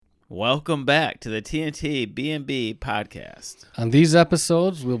Welcome back to the TNT B&B podcast. On these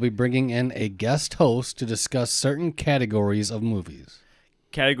episodes, we'll be bringing in a guest host to discuss certain categories of movies.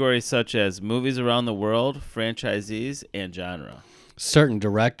 Categories such as movies around the world, franchisees, and genre. Certain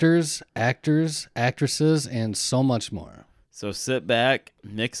directors, actors, actresses, and so much more. So sit back,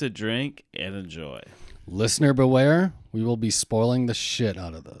 mix a drink, and enjoy. Listener beware, we will be spoiling the shit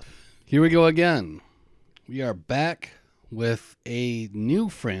out of this. Here we go again. We are back with a new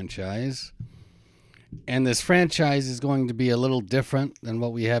franchise, and this franchise is going to be a little different than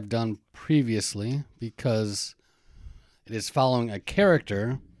what we have done previously because it is following a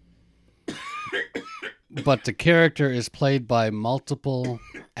character, but the character is played by multiple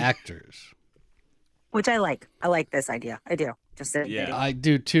actors. Which I like. I like this idea. I do. I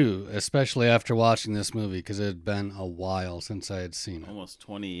do too, especially after watching this movie because it had been a while since I had seen it. Almost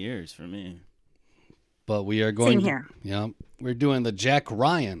 20 years for me. But we are going Same here. Yeah, we're doing the Jack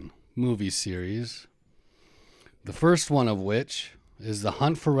Ryan movie series. The first one of which is The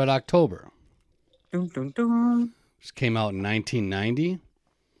Hunt for Red October. Dun, dun, dun. Which came out in 1990.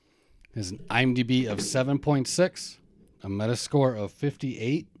 Has an IMDb of 7.6, a Metascore of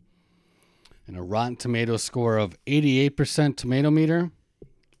 58, and a Rotten Tomatoes score of 88% tomato meter,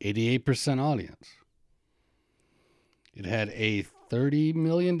 88% audience. It had a $30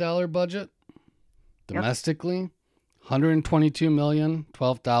 million budget. Domestically,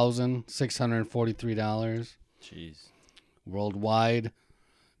 $122,012,643. Jeez. Worldwide,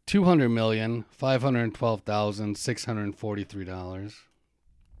 $200,512,643.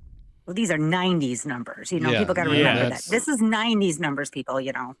 Well, these are 90s numbers. You know, Yeah, people got to yeah, remember that. This is 90s numbers, people,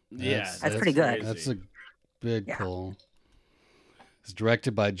 you know. Yeah, That's pretty good. crazy. That's a big Yeah. pull. It's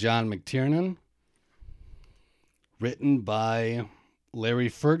directed by John McTiernan. Written by Larry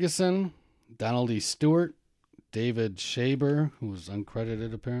Ferguson, Donald E. Stewart, David Shaber, who was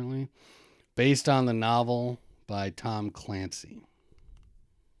uncredited apparently. Based on the novel by Tom Clancy.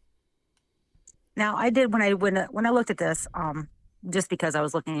 Now, I did when I looked at this, just because I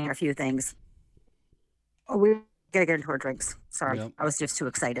was looking at a few things. Oh, we gotta get into our drinks. Sorry, Yep. I was just too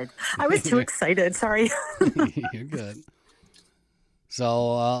excited. I was too excited. Sorry. You're good.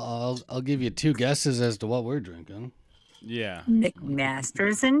 So I'll give you two guesses as to what we're drinking. Yeah.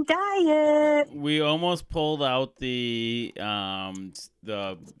 McMaster's and Diet. We almost pulled out the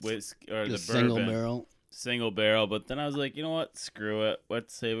whiskey or the single bourbon. barrel. Single barrel, but then I was like, you know what? Screw it.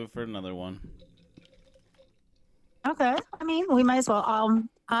 Let's save it for another one. Okay. I mean, we might as well.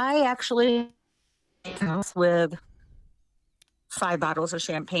 I actually house with 5 bottles of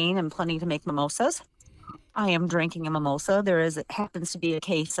champagne and plenty to make mimosas. I am drinking a mimosa. Happens to be a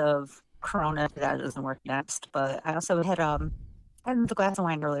case of Corona that doesn't work next, but I also had a glass of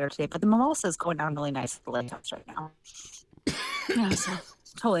wine earlier today. But the mimosa is going down really nice at the lighthouse right now. Yeah, so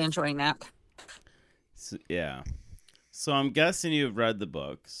totally enjoying that. So, yeah. So I'm guessing you've read the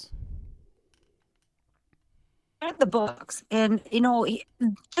books. Read the books, and you know,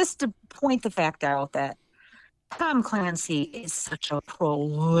 just to point the fact out that Tom Clancy is such a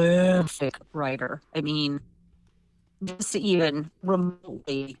prolific writer. I mean, just to even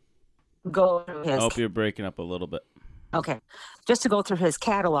remotely go through I his hope you're breaking up a little bit. okay, just to go through his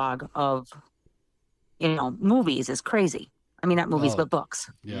catalog of movies is crazy. I mean, not movies, Oh. but books.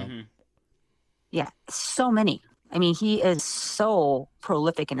 Yeah. Mhm. Yeah, so many. I mean, he is so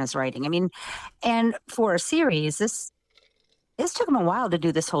prolific in his writing. I mean, and for a series, this took him a while to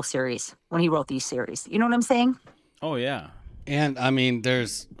do this whole series when he wrote these series. You know what I'm saying? Oh, yeah. And I mean,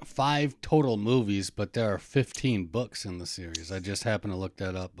 there's 5 total movies, but there are 15 books in the series. I just happened to look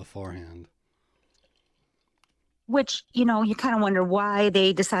that up beforehand. Which, you know, you kind of wonder why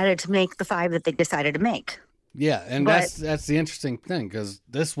they decided to make the 5 that they decided to make. Yeah, and But- that's the interesting thing because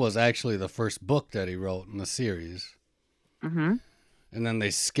this was actually the first book that he wrote in the series. Mm-hmm. And then they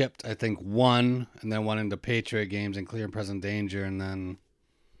skipped, I think, 1, and then went into Patriot Games and Clear and Present Danger, and then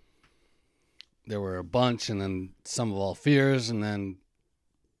there were a bunch, and then Sum of All Fears, and then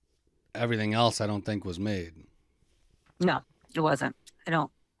everything else I don't think was made. No, it wasn't.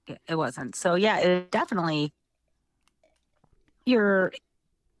 It wasn't. So yeah, it definitely.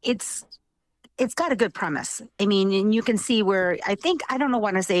 It's got a good premise. I mean, and you can see where I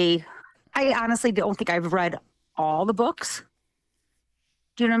honestly don't think I've read all the books.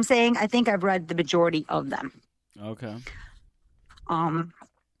 Do you know what I'm saying? I think I've read the majority of them. Okay.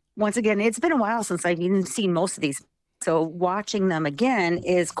 Once again, it's been a while since I've even seen most of these. So watching them again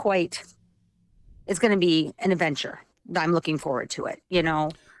it's going to be an adventure. I'm looking forward to it, you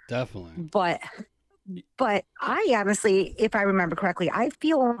know. Definitely. But I honestly, if I remember correctly, I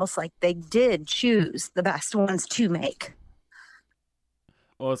feel almost like they did choose the best ones to make.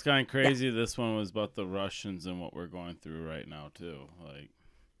 Well, it's kind of crazy. This one was about the Russians and what we're going through right now too. Like,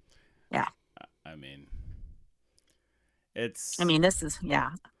 Yeah. I mean, it's. I mean, this is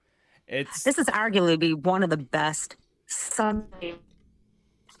it's. this is arguably one of the best Sunday.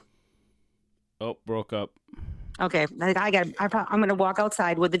 Oh, broke up. Okay, I'm gonna walk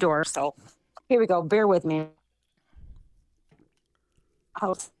outside with the door. So here we go. Bear with me.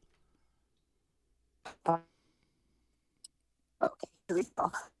 House. Okay, here we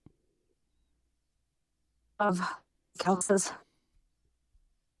go. Of houses.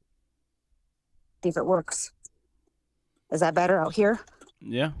 See if it works. Is that better out here?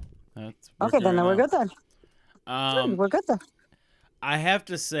 Yeah, that's Okay, working then right we're now. good then. Good, we're good then. I have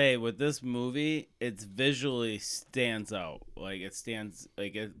to say, with this movie, it's visually stands out. Like it stands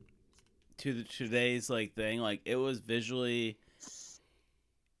like it to the today's like thing. Like it was visually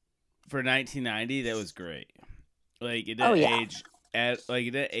for 1990. That was great. Like it didn't age. It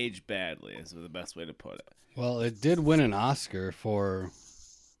didn't age badly. Is the best way to put it. Well, it did win an Oscar for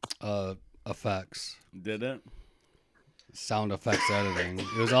effects, Did it? sound effects editing.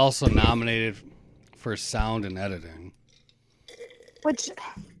 It was also nominated for sound and editing. Which,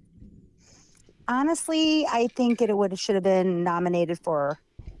 honestly, I think it should have been nominated for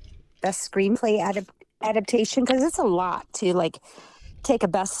best screenplay adaptation because it's a lot to like take a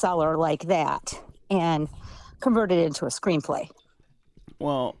bestseller like that and convert it into a screenplay.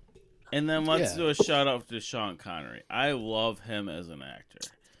 Well, and then let's Yeah. do a shout out to Sean Connery. I love him as an actor.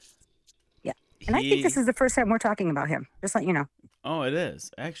 Yeah, and I think this is the first time we're talking about him. Just let you know. Oh, it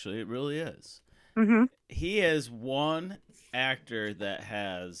is. Actually, it really is. Mm-hmm. He is one actor that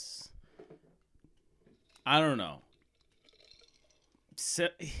has, I don't know.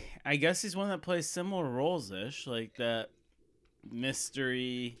 I guess he's one that plays similar roles ish, like that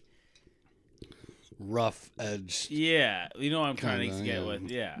mystery. Rough edge. Yeah, you know what I'm trying to Kinda, get yeah.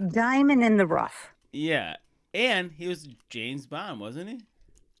 with. Yeah, Diamond in the rough. yeah, and he was James Bond, wasn't he?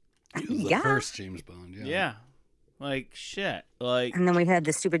 He was the Yeah. first James Bond. Yeah. Yeah, like shit, like And then we had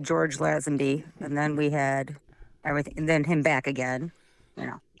the stupid George Lazenby, and then we had everything, and then him back again. You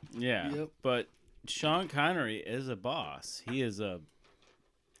know. yeah. Yep. But Sean Connery is a boss. He is a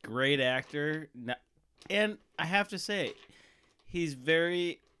great actor, and I have to say, he's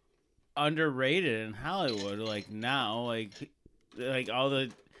very underrated in Hollywood. Like now, like all the,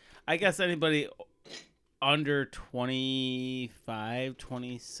 I guess anybody under 25,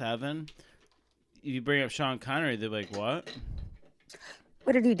 27, you bring up Sean Connery, they're like, what?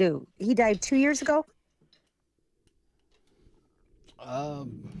 What did he do? He died 2 years ago. I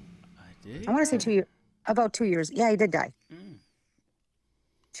did. I want to say 2 years. About 2 years. Yeah, he did die.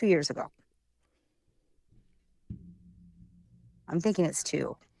 2 years ago. I'm thinking it's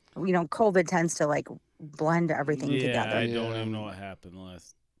two. You know, COVID tends to like blend everything Yeah, together. I don't Yeah. even know what happened the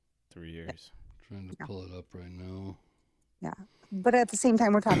last 3 years. Trying to pull it up right now. Yeah. But at the same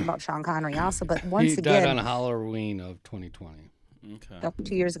time, we're talking about Sean Connery also. But once He died again, on Halloween of 2020. Okay, nope,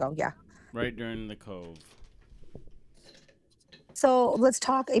 2 years ago. Yeah. right during the Cove. So let's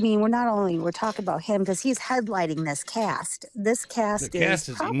talk. I mean, we're talking about him because he's headlining this cast. This The cast cast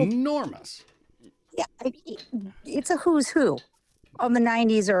is probably, enormous. yeah, it's a who's who of the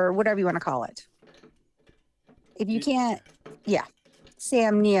 90s or whatever you want to call it. If you can't, yeah.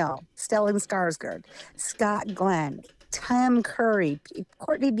 Sam Neill, Stellan Skarsgård, Scott Glenn, Tim Curry,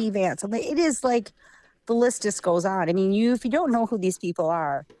 Courtney B. Vance. I mean, it is like the list just goes on. I mean, if you don't know who these people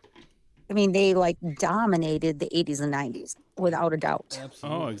are, I mean, they like dominated the 80s and 90s without a doubt.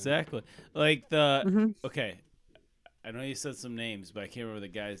 Oh, exactly. Like the Mhm. okay, I know you said some names, but I can't remember the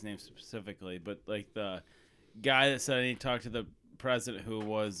guy's name specifically. But like the guy that said he talked to the president who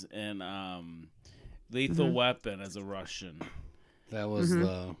was in Lethal Mm-hmm. Weapon as a Russian. That was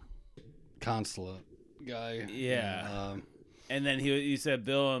the consulate guy. Yeah. And then you said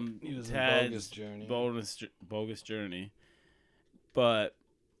Bill and He was in Ted's Bogus Journey. Bogus Journey. But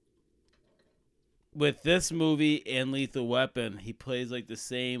with this movie and Lethal Weapon, he plays like the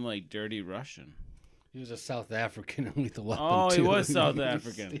same like dirty Russian. He was a South African in Lethal Weapon. Oh, he too. was South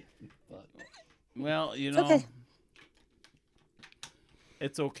African. Well, you know, okay.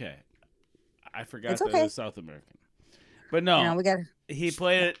 it's okay. I forgot It's that okay. it was South American. But no, You know, we got he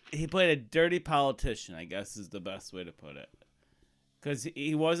played a dirty politician, I guess is the best way to put it. Because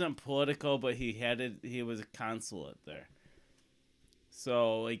he wasn't political, but he was a consulate there.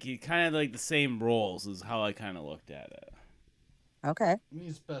 So like he kind of like the same roles is how I kind of looked at it. okay.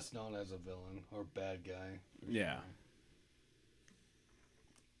 He's best known as a villain or bad guy. Yeah.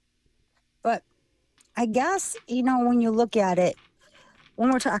 But I guess, you know, when you look at it,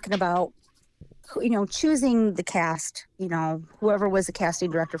 when we're talking about choosing the cast, whoever was the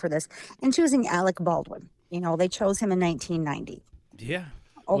casting director for this, and choosing Alec Baldwin. They chose him in 1990. Yeah.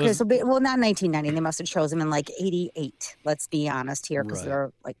 Okay, Was- not 1990. They must have chosen him in like 88. Let's be honest here, because Right.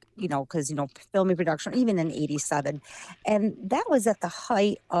 they're like, because filming production, even in 87, and that was at the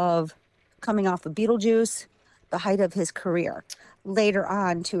height of coming off of Beetlejuice, the height of his career. Later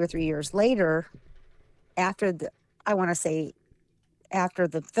on, 2 or 3 years later, after after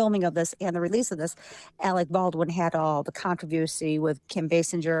the filming of this and the release of this, Alec Baldwin had all the controversy with Kim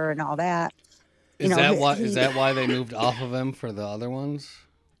Basinger and all that. Is know, that he- why? he- Is that why they moved off of him for the other ones?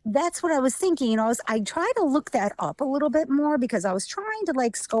 That's what I was thinking. I tried to look that up a little bit more because I was trying to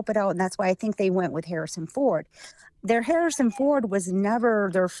like scope it out, and that's why I think they went with Harrison Ford. Their Harrison Ford was never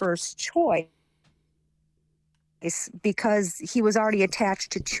their first choice because he was already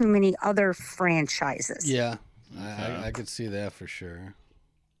attached to too many other franchises. Yeah, Okay. I could see that for sure.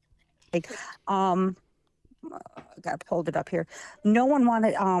 I got pulled it up here. No one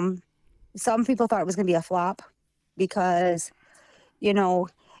wanted. Some people thought it was going to be a flop because, and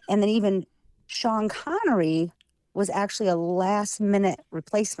then even Sean Connery was actually a last minute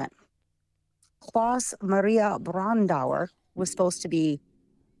replacement. Klaus Maria Brandauer was supposed to be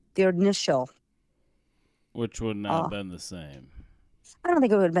the initial. Which would not have been the same. I don't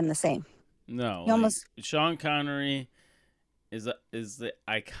think it would have been the same. No. He almost- Sean Connery is the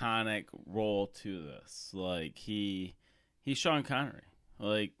iconic role to this. Like he's Sean Connery.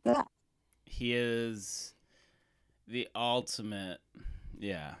 Like Yeah. he is the ultimate.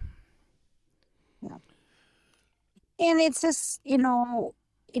 Yeah. And it's just, you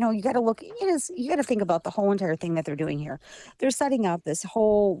got to you got to think about the whole entire thing that they're doing here. They're setting up this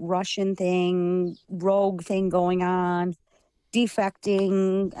whole Russian thing, rogue thing going on,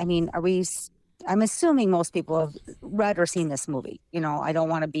 defecting. I mean, I'm assuming most people have read or seen this movie. I don't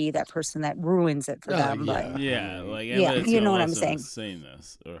want to be that person that ruins it for Oh, them, yeah. but Yeah. Like Yeah, anybody that's you gonna know what I'm listen saying. has seen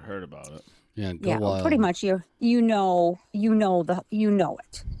this or heard about it. Yeah, go yeah, wild. pretty much you know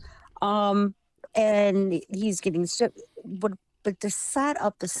it. And he's getting but to set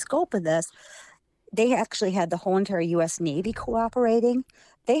up the scope of this, they actually had the whole entire U.S. Navy cooperating.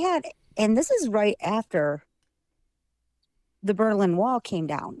 And this is right after the Berlin Wall came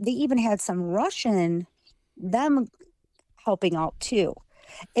down. They even had some Russian them helping out too.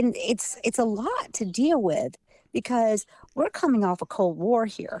 And it's a lot to deal with because we're coming off a Cold War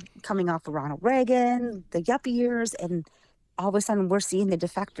here, coming off of Ronald Reagan, the yuppie years, and all of a sudden we're seeing the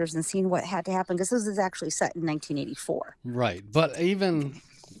defectors and seeing what had to happen because this is actually set in 1984. Right, but even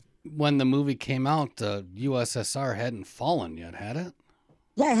when the movie came out, the USSR hadn't fallen yet, had it?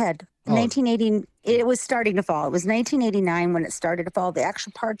 Yeah, it had. Oh. 1980, it was starting to fall. It was 1989 when it started to fall. The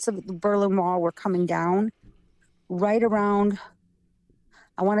actual parts of the Berlin Wall were coming down right around,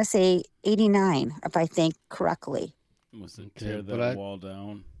 I want to say 89, if I think correctly. Was it Okay, tear but that I- wall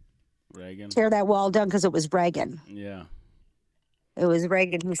down? Reagan? Tear that wall down because it was Reagan. Yeah. It was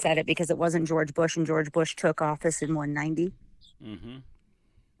Reagan who said it because it wasn't George Bush, and George Bush took office in 190. Mm-hmm.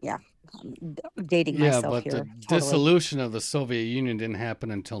 I'm dating Yeah, myself but here. the totally. dissolution of the Soviet Union didn't happen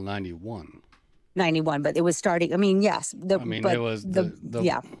until 91. 91, but it was starting. I mean, yes. I mean, it was the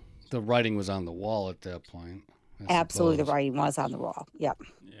yeah, the writing was on the wall at that point. I absolutely. The suppose. writing was on the wall. Yep.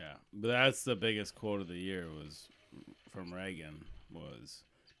 Yeah. But that's the biggest quote of the year was from Reagan was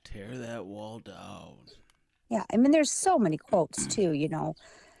tear that wall down. Yeah, I mean, there's so many quotes too.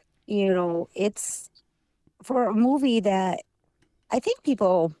 It's for a movie that I think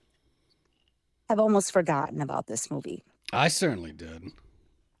people have almost forgotten about this movie. I certainly did.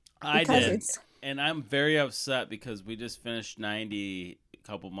 I Because did. it's And I'm very upset because we just finished 90 a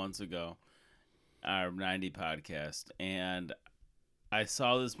couple months ago, our 90 podcast, and I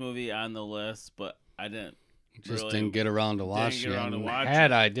saw this movie on the list, but I didn't. Just really didn't get around to watch get it. around to And watch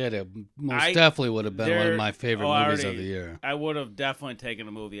had it. I did, it most I- definitely would have been one there- of my favorite oh, I movies of already- the year. I would have definitely taken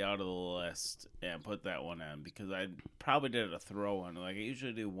a movie out of the list and put that one in because I probably did a throw in. Like I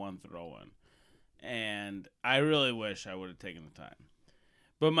usually do one throw in. And I really wish I would have taken the time.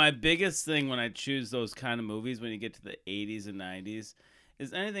 But my biggest thing when I choose those kind of movies, when you get to the 80s and 90s,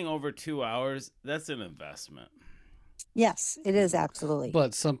 is anything over 2 hours, that's an investment. yes, it is absolutely.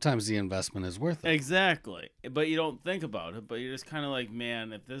 But sometimes the investment is worth it. Exactly. But you don't think about it, but you're just kind of like,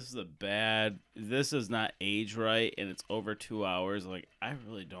 man, if this is not age right and it's over 2 hours, like, I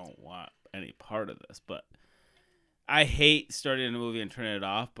really don't want any part of this. But I hate starting a movie and turning it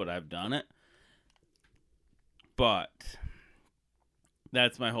off, but I've done it. But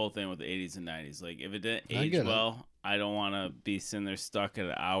that's my whole thing with the 80s and 90s. Like, if it didn't I age get it. well, I don't want to be sitting there stuck at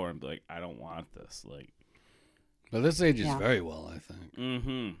an hour and be like, I don't want this. Like, But this ages Yeah. very well, I think.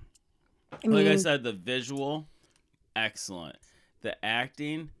 mm-hmm. I Like I mean, said, the visual, excellent. The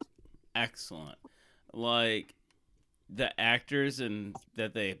acting, excellent. Like the actors and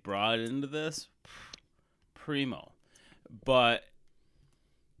that they brought into this, primo. But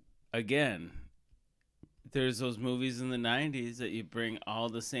again, there's those movies in the 90s that you bring all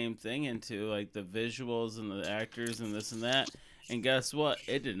the same thing into, like the visuals and the actors and this and that. And guess what?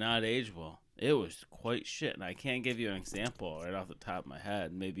 It did not age well. It was quite shit. And I can't give you an example right off the top of my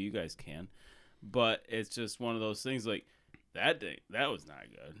head. Maybe you guys can. But it's just one of those things like that was not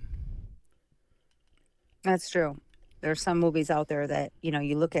good. that's true. There's some movies out there that, you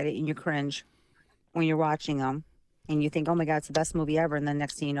look at it and you cringe when you're watching them and you think, oh my God, it's the best movie ever. And then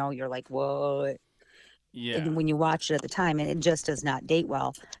next thing you know, you're like, what? Yeah. And when you watch it at the time, and it just does not date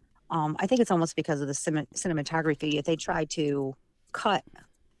well. I think it's almost because of the cinematography. If they try to cut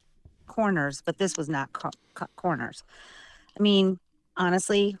corners, but this was not cut corners. I mean,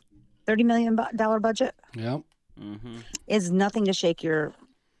 honestly, $30 million budget Yep. Mm-hmm. is nothing to shake your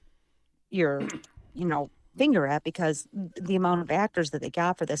finger at, because the amount of actors that they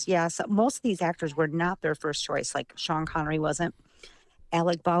got for this. Yeah, so most of these actors were not their first choice. Like Sean Connery wasn't.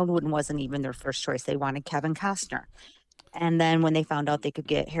 Alec Baldwin wasn't even their first choice. They wanted Kevin Costner. And then when they found out they could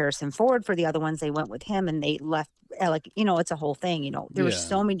get Harrison Ford for the other ones, they went with him, and they left Alec. It's a whole thing. There were Yeah.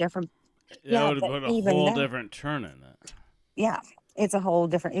 so many different. That would have but put a even whole then- different turn in it. Yeah, it's a whole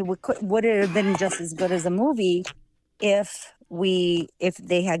different. Would it have been just as good as a movie if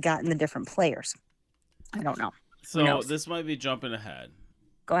they had gotten the different players? I don't know. So knows? this might be jumping ahead,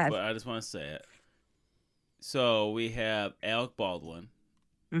 Go ahead. but I just want to say it. So we have Alec Baldwin.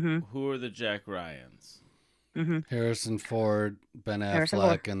 Mm-hmm. Who are the Jack Ryans? Mm-hmm. Harrison Ford, Ben Harrison Affleck,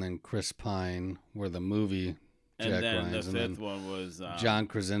 Ford. and then Chris Pine were the movie And Jack then Ryans, the and fifth one was John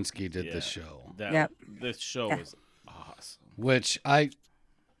Krasinski did yeah. the show, Yep. This show Yeah. was awesome. which I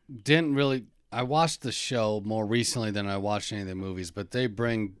didn't really. I watched the show more recently than I watched any of the movies, but they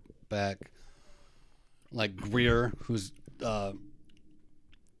bring back like Greer, who's God,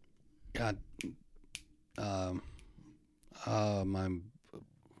 my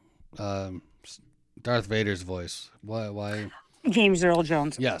Darth Vader's voice. Why? James Earl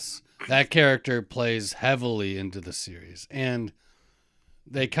Jones. Yes, that character plays heavily into the series, and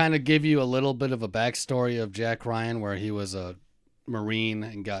they kind of give you a little bit of a backstory of Jack Ryan, where he was a Marine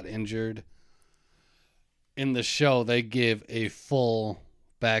and got injured. In the show, they give a full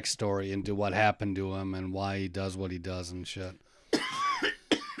backstory into what happened to him and why he does what he does and shit.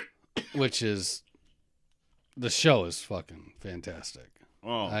 Which is, the show is fucking fantastic.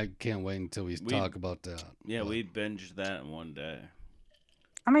 Oh, I can't wait until we talk about that. yeah, But we binged that in one day.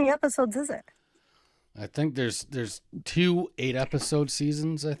 How many episodes is it? I think there's 2 8-episode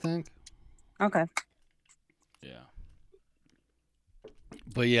seasons, I think. Okay. Yeah.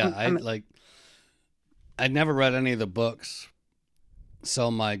 But yeah, I'm- I'd never read any of the books, so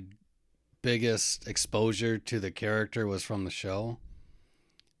my biggest exposure to the character was from the show,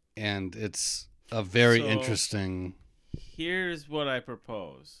 and it's a very So- interesting. Here's what I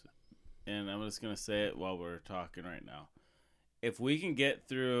propose, and I'm just gonna say it while we're talking right now. If we can get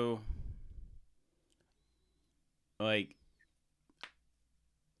through, like,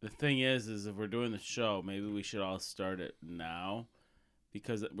 the thing is if we're doing the show, maybe we should all start it now,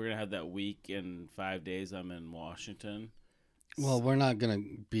 because we're gonna have that week in 5 days. I'm in Washington. Well, we're not gonna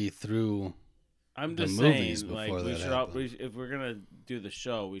be through. I'm the just movies saying, like, before we that should all, happens. if we're gonna do the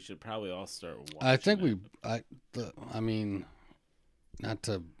show, we should probably all start watching. I think it. I mean, not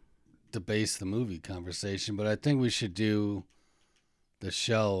to debase the movie conversation, but I think we should do the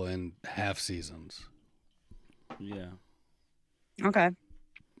show in half seasons. Yeah. Okay.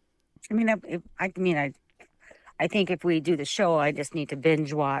 I think if we do the show, I just need to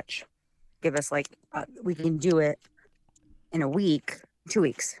binge watch. Give us we can do it in a week, 2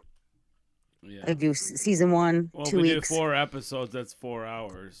 weeks. Yeah. I do season 1, Well, 2 if we weeks. do 4 episodes, that's 4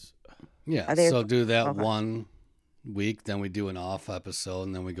 hours. Yeah, Are they- so do that okay. 1 week, then we do an off episode,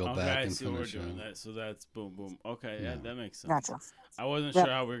 and then we go Okay, back I and see what we're finish doing. it. That, so that's boom, boom. Okay, yeah, Yeah. that makes sense. Gotcha. I wasn't Yep.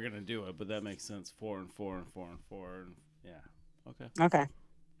 sure how we were gonna do it, but that makes sense. 4 and 4 and 4 and 4. And, yeah. Okay. Okay.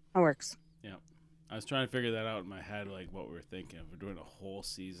 That works. I was trying to figure that out in my head, like what we were thinking. If we're doing a whole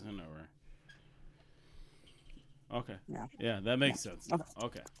season or. Okay. Yeah. Yeah, that makes sense. Okay.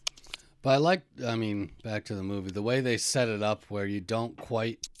 Okay. But back to the movie, the way they set it up where you don't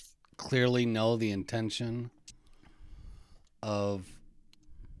quite clearly know the intention of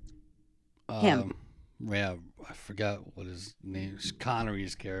Him. I forgot what his name is.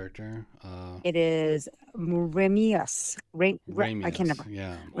 Connery's character. It is Ramius. I Ramius. can't remember.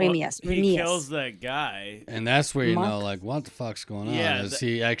 Yeah. Ramius. He Ramius. kills that guy, And that's where you know, Mark. like, what the fuck's going on? Yeah, Is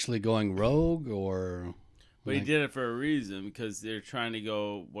he actually going rogue or but he like, did it for a reason because they're trying to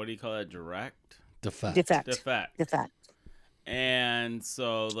go. What do you call that? Direct. defect? Defect. And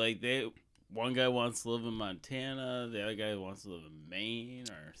so like one guy wants to live in Montana, the other guy wants to live in Maine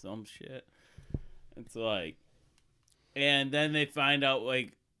or some shit. It's like, and then they find out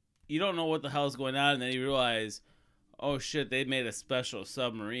like you don't know what the hell's going on, and then you realize, oh shit, they made a special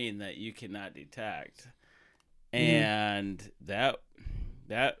submarine that you cannot detect, and that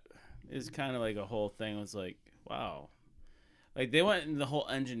is kind of like a whole thing. It was like, wow. Like, they went in the whole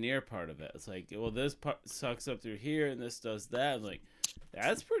engineer part of it. It's like, well, this part sucks up through here, and this does that. I'm like,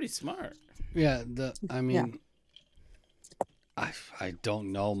 that's pretty smart. Yeah. I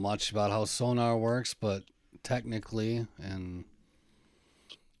don't know much about how sonar works, but technically, and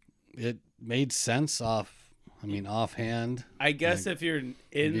it made sense offhand. I guess Like, if you're in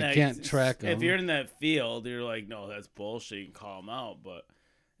you that, can't track if 'em. you're in that field, you're like, no, that's bullshit. You can call them out, but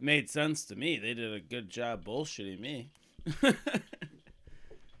it made sense to me. They did a good job bullshitting me.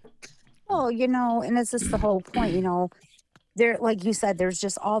 Well, and it's just the whole point, there, like you said, there's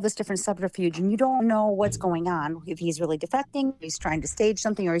just all this different subterfuge, and you don't know what's going on. If he's really defecting, he's trying to stage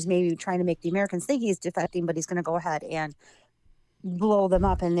something, or he's maybe trying to make the Americans think he's defecting, but he's going to go ahead and blow them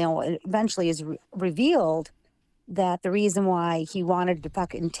up. And it eventually is revealed that the reason why he wanted to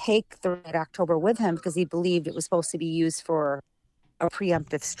defect and take the Red October with him because he believed it was supposed to be used for a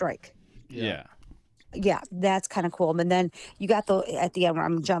preemptive strike. Yeah. Yeah, that's kind of cool. And then you got at the end where I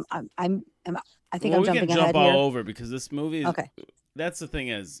think I'm we jumping can jump ahead all here. over because this movie is, Okay. that's the thing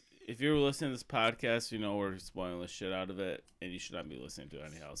is, if you're listening to this podcast, we're spoiling the shit out of it, and you should not be listening to it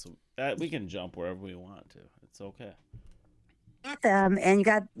anyhow. So that we can jump wherever we want to. It's okay. Them, and you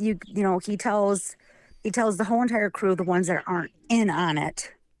got he tells the whole entire crew, the ones that aren't in on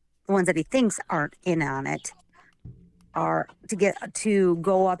it, the ones that he thinks aren't in on it, are to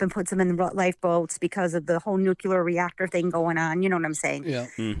go up and put them in the lifeboats because of the whole nuclear reactor thing going on. You know what I'm saying? Yeah.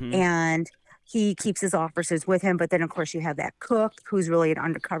 Mm-hmm. And he keeps his officers with him, but then of course you have that cook who's really an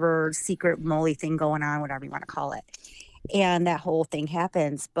undercover secret molly thing going on, whatever you want to call it. And that whole thing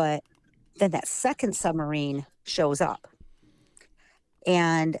happens, but then that second submarine shows up.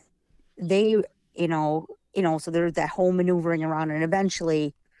 And they, so there's that whole maneuvering around, and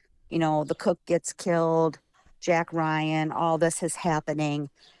eventually, the cook gets killed, Jack Ryan, all this is happening,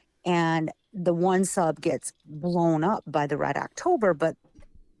 and the one sub gets blown up by the Red October, but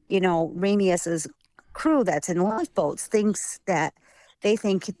Ramius's crew that's in lifeboats thinks that they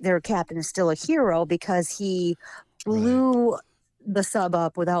think their captain is still a hero because he blew the sub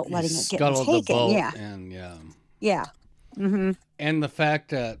up without letting it get scuttled taken. the boat, Yeah. and Yeah. Mm-hmm. and the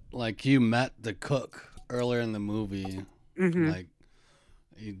fact that like you met the cook earlier in the movie, Mm-hmm. like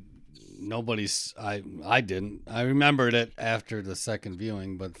I didn't. I remembered it after the second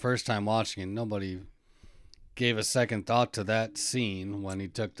viewing, but first time watching it, nobody gave a second thought to that scene when he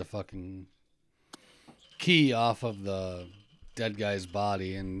took the fucking key off of the dead guy's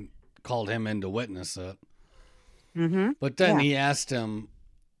body and called him in to witness it. Mm-hmm. But then Yeah. he asked him,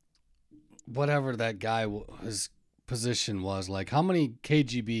 whatever that guy, his position was, like, how many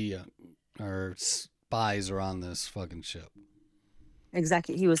KGB or spies are on this fucking ship?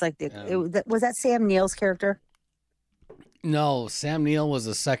 Exactly. He was like, was that Sam Neill's character? No, Sam Neill was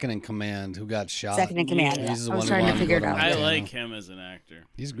the second in command who got shot. Second in command. Yeah. Yeah. He's the I was one who trying to wanted figure go it to out. I Montana. like him as an actor.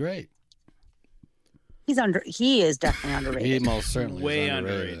 He's great. He is definitely underrated. He most certainly Way is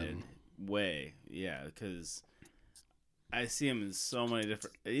underrated. Way, yeah, because I see him in so many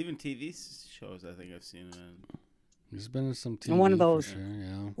different, even TV shows. I think I've seen him in. He's been in some TV. One of for those. sure,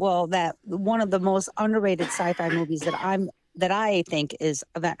 yeah. Well, that one of the most underrated sci-fi movies that I think is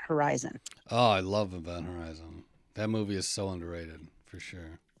Event Horizon. Oh, I love Event Horizon. That movie is so underrated for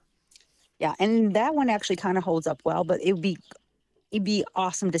sure. Yeah, and that one actually kind of holds up well, but it'd be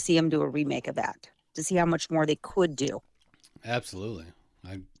awesome to see them do a remake of that, to see how much more they could do. Absolutely.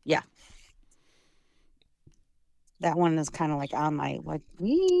 That one is kind of like on my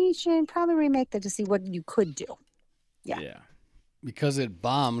we should probably remake that to see what you could do. Yeah. Yeah. Because it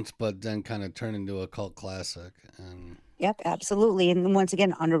bombed, but then kind of turned into a cult classic. And Yep, absolutely. And once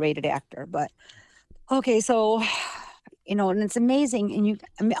again, underrated actor. But okay, so and it's amazing.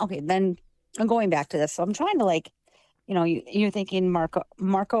 And okay, then I'm going back to this. So I'm trying to you're thinking Marco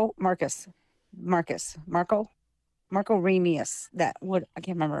Ramius. I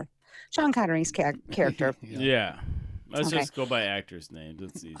can't remember Sean Connery's character. Yeah. Let's Okay. just go by actors' names.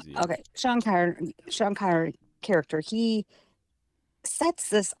 It's easy. Okay, Sean Connery character, he sets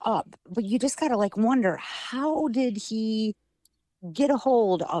this up, but you just gotta like wonder, how did he get a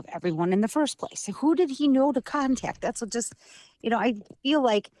hold of everyone in the first place? Who did he know to contact? That's what just, I feel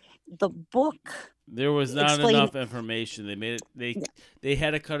like the book There was not explain. enough information. They made it. Yeah. They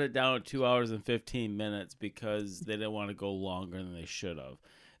had to cut it down to 2 hours and 15 minutes because they didn't want to go longer than they should have.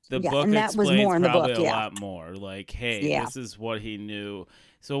 The Yeah, book and that was explains more in the probably book, a yeah. lot more. Like, hey, Yeah. this is what he knew.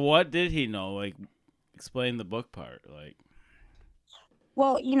 So what did he know? Like, explain the book part. Like,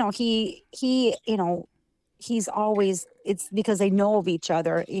 Well, he's always, it's because they know of each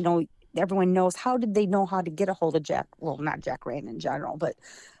other, everyone knows. How did they know how to get a hold of Jack? Well, not Jack Ryan in general, but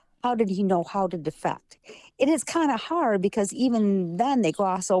how did he know how to defect? It is kind of hard because even then they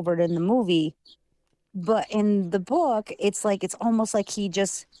gloss over it in the movie, but in the book, it's like, it's almost like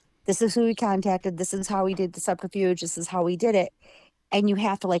this is who he contacted, this is how he did the subterfuge, this is how he did it. And you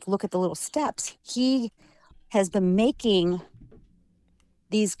have to like look at the little steps. He has been making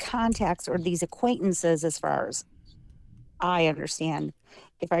these contacts or these acquaintances, as far as I understand,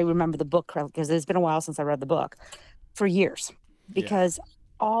 if I remember the book correctly, because it's been a while since I read the book, for years, because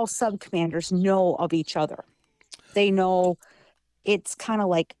all sub commanders know of each other. They know, it's kind of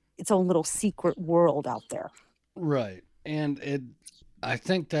like its own little secret world out there. Right. And I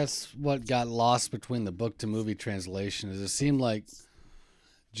think that's what got lost between the book to movie translation, is it seemed like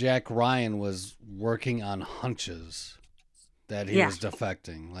Jack Ryan was working on hunches that he was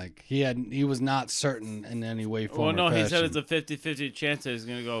defecting. Like he was not certain in any way, form, or fashion. he said it's a 50-50 chance that he's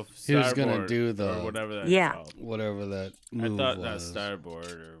going to go starboard. He was going to do the or whatever that called. Whatever that move I thought was. that starboard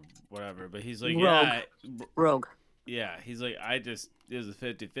or whatever, but he's like, Rogue. Yeah, he's like, it was a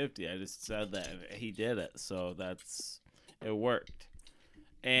 50-50. I just said that he did it, so it worked.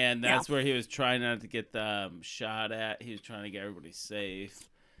 And that's where he was trying not to get them shot at. He was trying to get everybody safe.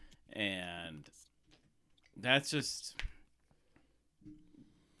 And that's just,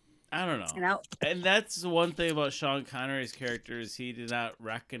 I don't know. And that's the one thing about Sean Connery's character, is he did not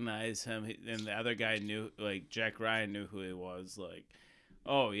recognize him. And the other guy knew, like Jack Ryan knew who he was. Like,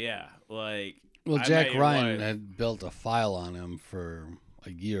 oh yeah, like. Well, Jack Ryan had built a file on him for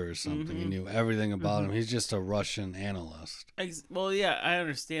a year or something. Mm-hmm. He knew everything about him. He's just a Russian analyst. Well, yeah, I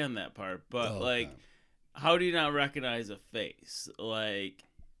understand that part, but how do you not recognize a face? Like,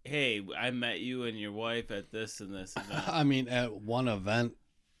 hey, I met you and your wife at this and this event. I mean, at one event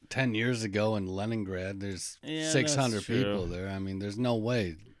 10 years ago in Leningrad, there's 600 people there. I mean, there's no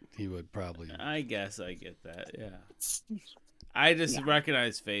way he would probably. I guess I get that, yeah. I just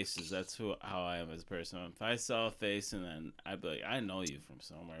recognize faces. That's how I am as a person. If I saw a face and then I'd be like, I know you from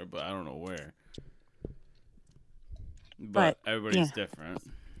somewhere, but I don't know where. But everybody's different.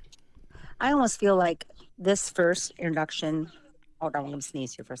 I almost feel like this first introduction. Hold on, I'm gonna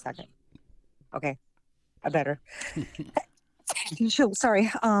sneeze here for a second. Okay, I better. Sorry.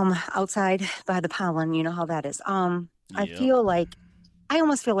 Outside by the pollen, you know how that is. I feel like, I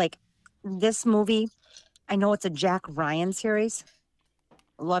almost feel like this movie. I know it's a Jack Ryan series.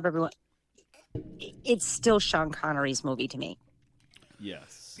 Love everyone. It's still Sean Connery's movie to me.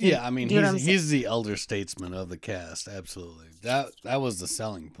 Yes. Yeah, I mean, he's the elder statesman of the cast. Absolutely. That was the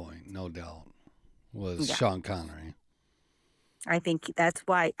selling point, no doubt, was Sean Connery. I think that's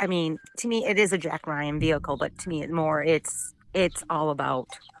why. I mean, to me, it is a Jack Ryan vehicle, but to me, it's all about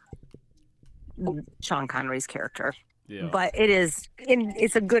Sean Connery's character. Yeah. But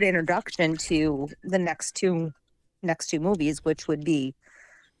it's a good introduction to the next two movies, which would be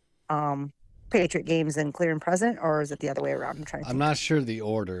Patriot Games and Clear and Present, or is it the other way around? I'm not sure the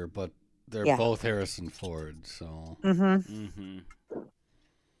order, but they're both Harrison Ford, so.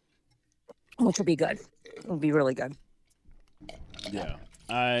 Which will be good. It will be really good. Yeah.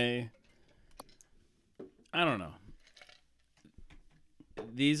 I don't know.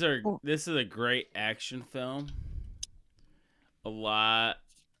 This is a great action film. A lot,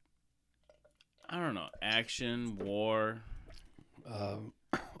 I don't know, action, war.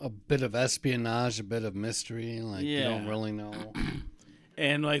 A bit of espionage, a bit of mystery. Like, you don't really know.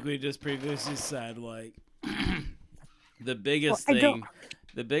 And like we just previously said, like, the biggest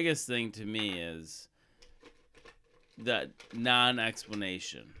thing to me is that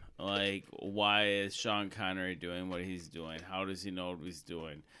non-explanation. Like, why is Sean Connery doing what he's doing? How does he know what he's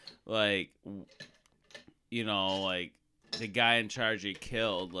doing? Like, like, the guy in charge he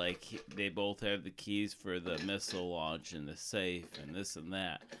killed, like, they both have the keys for the missile launch and the safe and this and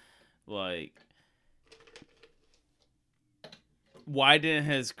that. Like, why didn't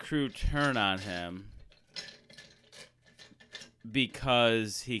his crew turn on him?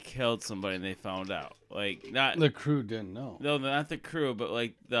 Because he killed somebody and they found out. Like, not the crew didn't know. No, not the crew, but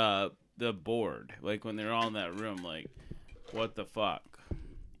like the the board, like when they're all in that room, like what the fuck,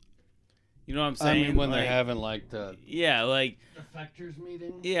 you know what I'm I saying? mean, when like, they're having like the yeah, like defectors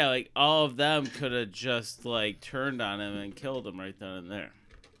meeting. yeah, like all of them could have just like turned on him and killed him right then and there.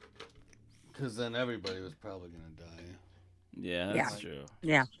 Because then everybody was probably gonna die. Yeah, that's true.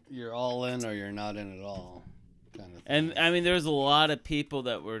 Yeah. You're all in or you're not in at all, kind of thing. And I mean, there's a lot of people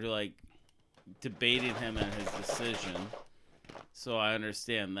that were like debating him and his decision, so I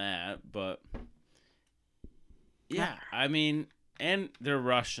understand that. But yeah, I mean, and they're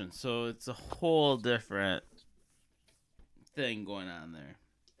Russian, so it's a whole different thing going on there.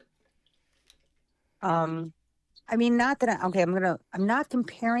 I mean, not that I'm not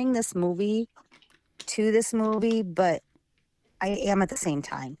comparing this movie to this movie, but I am at the same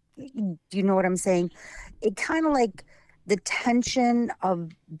time. Do you know what I'm saying? It kind of like the tension of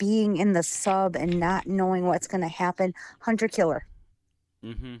being in the sub and not knowing what's going to happen. Hunter Killer.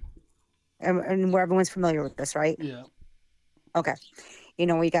 Mm-hmm. And where everyone's familiar with this, right? Yeah. Okay. You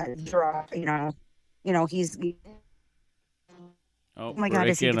know, we got draw, he's, Oh oh my God,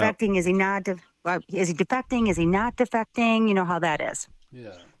 is he breaking up. defecting? Is he not? Is he defecting? Is he not defecting? You know how that is.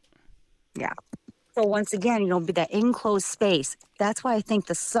 Yeah. Yeah. So once again, that enclosed space. That's why I think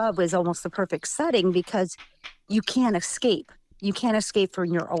the sub is almost the perfect setting, because you can't escape. You can't escape from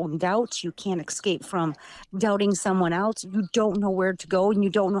your own doubts. You can't escape from doubting someone else. You don't know where to go and you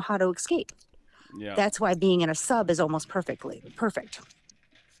don't know how to escape. Yeah, That's why being in a sub is almost perfect.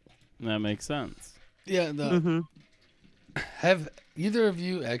 that makes sense. Yeah. Have either of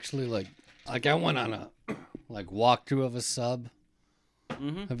you actually like I went on a like walkthrough of a sub?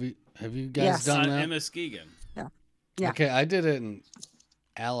 Mm-hmm. Have you guys Yes. done that? In Muskegon. Yeah. Okay, I did it in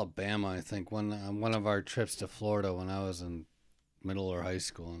Alabama, I think, on one of our trips to Florida when I was in middle or high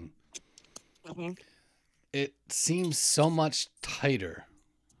school, and Mhm. it seems so much tighter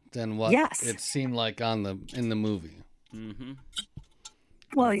than what Yes. it seemed like in the movie. Mm-hmm.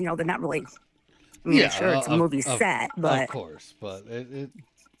 Well, they're not really. I mean, sure, it's a movie set, but of course, but it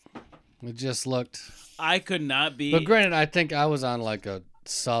just looked. I could not be. But granted, I think I was on like a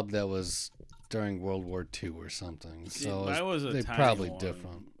sub that was during World War II or something, so mine was a they tiny probably one.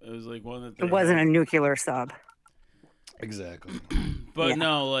 different. It was like one that it wasn't a nuclear sub. Exactly. But Yeah.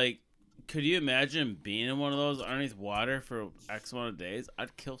 no, like, could you imagine being in one of those underneath water for X amount of days?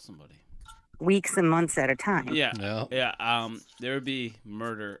 I'd kill somebody. Weeks and months at a time. Yeah, Yeah. yeah. There would be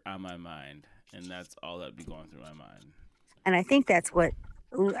murder on my mind, and that's all that'd be going through my mind. And I think that's what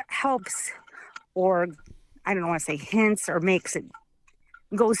helps, or I don't want to say hints, or makes it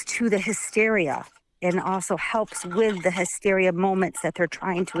goes to the hysteria, and also helps with the hysteria moments that they're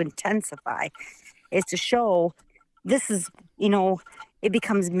trying to intensify, is to show this is, it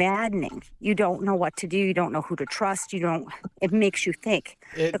becomes maddening. You don't know what to do. You don't know who to trust. It makes you think.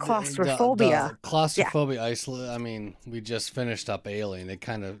 The claustrophobia. The claustrophobia isolate. I mean, we just finished up Alien. It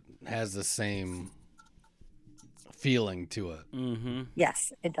kind of has the same feeling to it. Mm-hmm.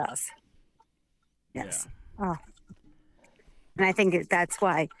 Yes, it does. Yes. Oh. And I think that's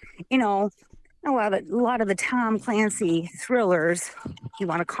why, a lot of the Tom Clancy thrillers, if you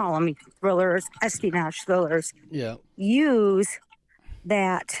want to call them thrillers, espionage thrillers, Yeah. use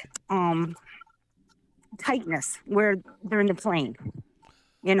that tightness where they're in the plane.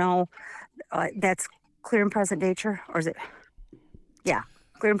 That's Clear and Present Danger, or is it? Yeah,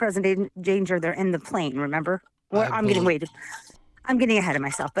 Clear and Present Danger. They're in the plane. Remember? Well, I'm getting ahead of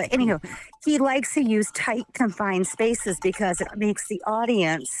myself. But anywho, he likes to use tight, confined spaces because it makes the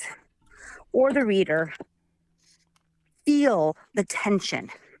audience or the reader feel the tension,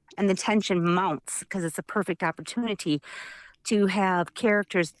 and the tension mounts because it's a perfect opportunity to have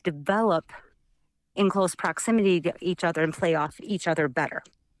characters develop in close proximity to each other and play off each other better.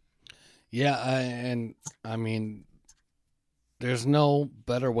 Yeah, I mean, there's no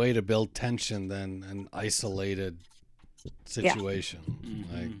better way to build tension than an isolated situation.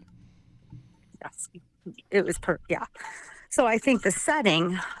 Mm-hmm. Like, Yes, it was yeah. So I think the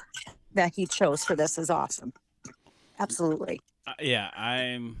setting that he chose for this is awesome. Absolutely. Yeah,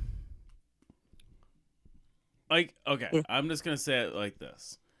 I'm like, okay, Yeah. I'm just gonna say it like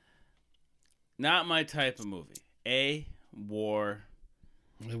this. Not my type of movie. War.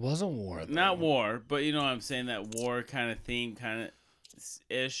 it wasn't war. Though. Not war, but you know what I'm saying, that war kind of theme, kind of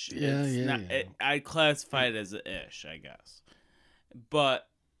ish. Yeah, It's yeah, not, yeah. I'd classify it as a ish, I guess. But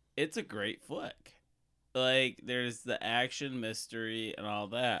it's a great flick. Like, there's the action, mystery, and all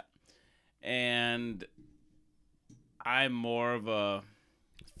that. And I'm more of a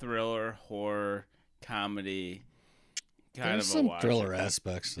thriller, horror, comedy kind There's of a some watcher. thriller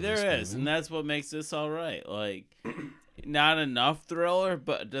aspects to this There is, movie. and that's what makes this all right. Like, not enough thriller,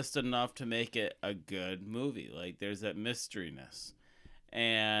 but just enough to make it a good movie. Like there's that mysteryness,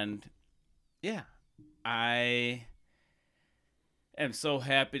 and yeah, I am so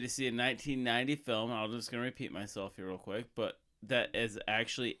happy to see a 1990 film. I'm just gonna repeat myself here real quick, but that is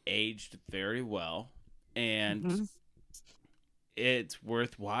actually aged very well, and Mhm. it's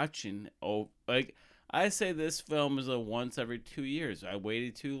worth watching. Oh, like I say, this film is a once every 2 years. I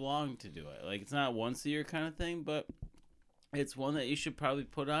waited too long to do it. Like it's not once a year kind of thing, but it's one that you should probably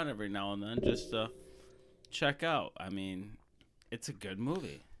put on every now and then just to check out. I mean, it's a good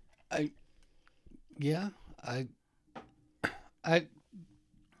movie. Yeah, I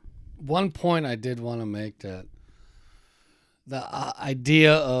one point I did want to make that the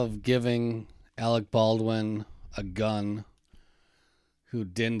idea of giving Alec Baldwin a gun who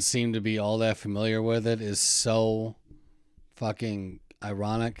didn't seem to be all that familiar with it is so fucking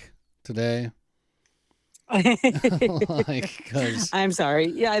ironic today. Like, cause I'm sorry.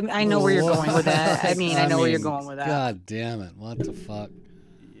 Yeah, I know where you're going with that. I mean, I know where you're going with that. God damn it! What the fuck?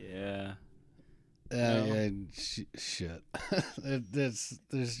 Yeah. Shit. There's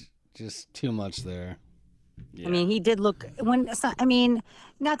just too much there. Yeah. I mean, he did look when. I mean,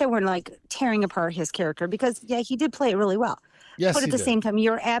 not that we're like tearing apart his character because yeah, he did play it really well. Yes, But he at the did. same time,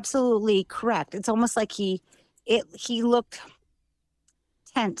 you're absolutely correct. It's almost like he looked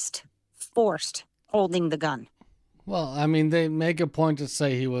tensed, forced, holding the gun. Well, I mean, they make a point to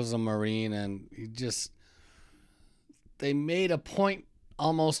say he was a Marine, and they made a point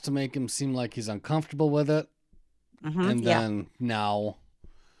almost to make him seem like he's uncomfortable with it. And Yeah. then now,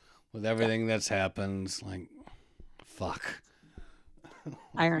 with everything that's happened, it's like, fuck.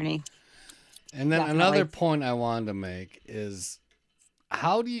 Irony. And then Definitely. another point I wanted to make is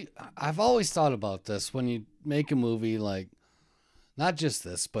I've always thought about this when you make a movie like, not just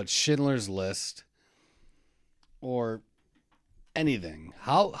this, but Schindler's List or anything.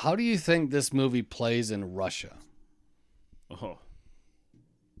 How do you think this movie plays in Russia? Oh.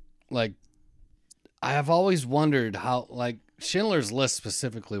 Like, I have always wondered how, like, Schindler's List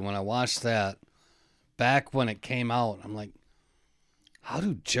specifically, when I watched that back when it came out, I'm like, how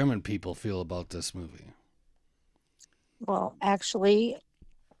do German people feel about this movie? Well, actually,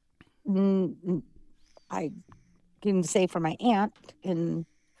 I can say for my aunt and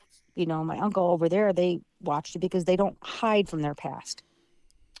my uncle over there, they watched it because they don't hide from their past.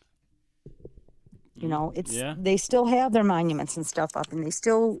 It's Yeah. they still have their monuments and stuff up, and they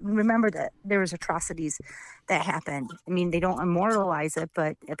still remember that there was atrocities that happened. I mean, they don't immortalize it,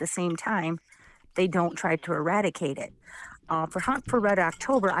 but at the same time, they don't try to eradicate it. For Hunt for Red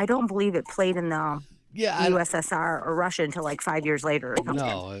October, I don't believe it played in the Yeah, USSR or Russia until like 5 years later. Or something.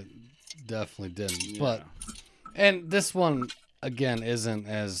 no, it definitely didn't. Yeah. But and this one again isn't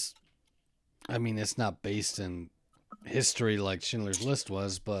as, I mean, it's not based in history like Schindler's List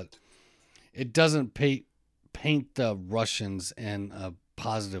was, but it doesn't paint the Russians in a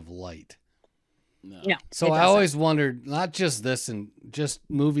positive light. No. No. So it I doesn't. always wondered, not just this and just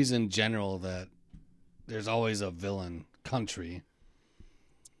movies in general, that there's always a villain country.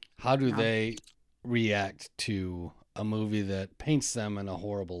 How do No. they react to a movie that paints them in a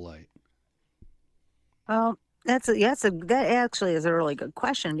horrible light? Well, that actually is a really good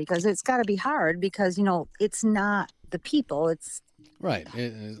question because it's got to be hard because it's not the people, it's Right.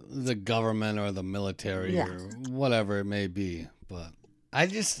 The government or the military Yeah. or whatever it may be. But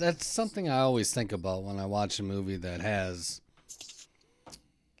that's something I always think about when I watch a movie that has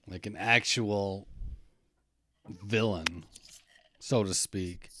like an actual villain, so to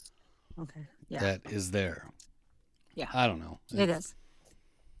speak, okay. Yeah, that is there. Yeah. I don't know. it is.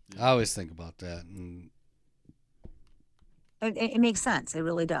 I always think about that. And It makes sense. It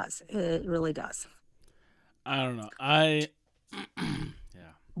really does. It really does. I don't know. Yeah.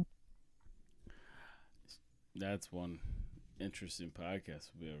 That's one interesting podcast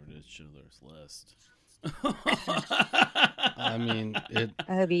we ever did, Schindler's List. I mean,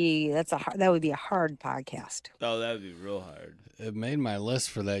 That would be a hard podcast. Oh, that would be real hard. it made my list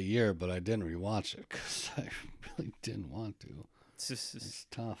for that year, but I didn't rewatch it because I really didn't want to. It's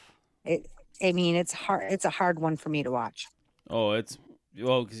tough. I mean, it's hard. It's a hard one for me to watch. Oh,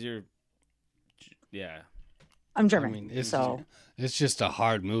 because you're, yeah. I'm I German, mean, so it's just a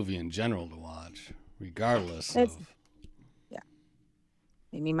hard movie in general to watch, regardless It's- of.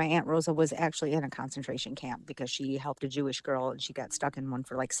 I mean, my Aunt Rosa was actually in a concentration camp because she helped a Jewish girl and she got stuck in one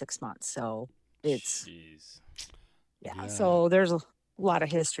for like 6 months. So it's Jeez. yeah. Yeah. So there's a lot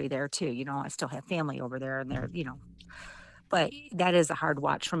of history there too. I still have family over there, and they're but that is a hard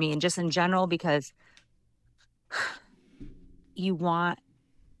watch for me, and just in general because it's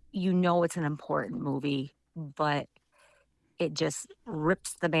an important movie, but it just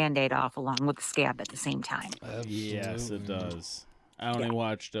rips the Band-Aid off along with the scab at the same time. Yes, it Absolutely. does. I only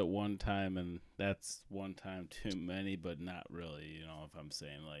watched it one time, and that's one time too many, but not really. You know, if I'm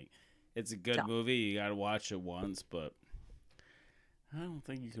saying like, it's a good No. movie, you gotta watch it once, but I don't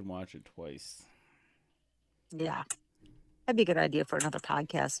think you can watch it twice. Yeah. That'd be a good idea for another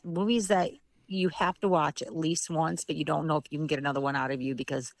podcast. Movies that you have to watch at least once, but you don't know if you can get another one out of you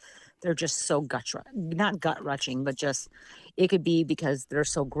because they're just so not gut wrenching, but just it could be because they're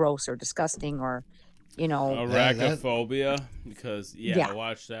so gross or disgusting or, you know, Arachnophobia, because I Yeah.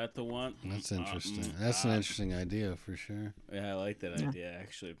 watched that the one. That's interesting. That's an interesting idea for sure. Yeah, I like that Yeah. idea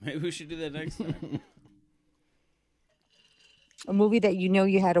actually. Maybe we should do that next time. a movie that you know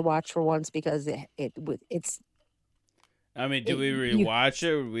you had to watch for once because it's I mean, do we You- rewatch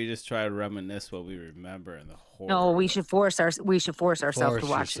it, or we just try to reminisce what we remember in the horror? no, we should force ourselves to Force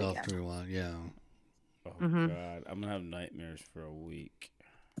watch yourself it to rewind. Yeah. Oh Mhm. God, I'm gonna have nightmares for a week.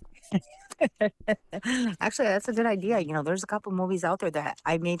 again. Actually, that's a good idea. You know, there's a couple movies out there that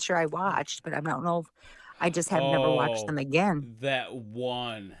I made sure I watched, but I don't know if I just have never watched them again. That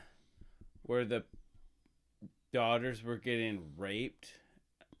one where the daughters were getting raped.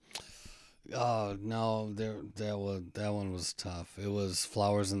 Oh no, that one was tough. It was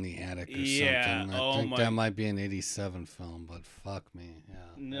Flowers in the Attic or Yeah, something. I oh think my- that might be an '87 film, but fuck me. Yeah.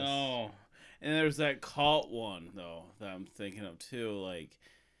 No, and there's that cult one though that I'm thinking of too. Like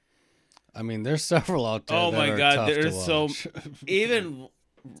I mean, there's several out there. Oh that my are God, tough to there's so- watch. even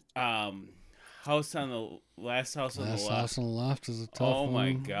House on the Last House on Last the House Left. on the Left is a tough Oh one.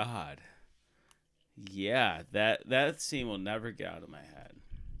 my God. Yeah, that scene will never get out of my head.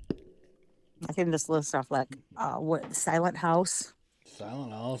 I think this list off like what Silent House.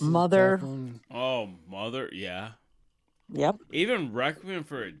 Silent House. Is a Mother. tough one. Oh, Mother, yeah. Yep. Even Requiem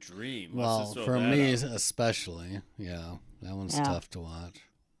for a Dream. Let's Well, just throw for that me out. especially, yeah, that one's Yeah. tough to watch.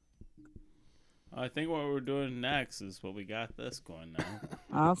 I think what we're doing next is what we got this going now.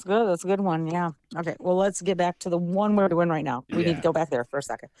 Oh, that's good. That's a good one. Yeah. Okay. Well, let's get back to the one we're doing right now. We need Yeah. to go back there for a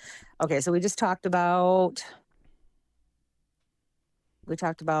second. Okay. So we just talked about. We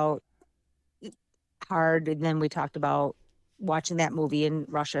talked about hard, and then we talked about watching that movie in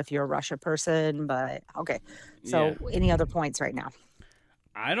Russia if you're a Russia person. But okay. So any other points right now?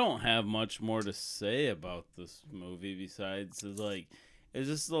 I don't have much more to say about this movie besides is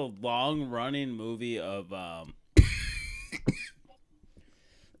this the long running movie of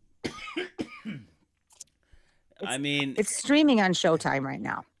I mean It's streaming on Showtime right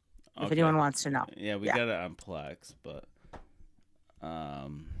now. If okay. anyone wants to know. Yeah, we Yeah. got it on Plex, but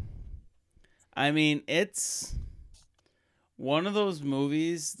I mean it's one of those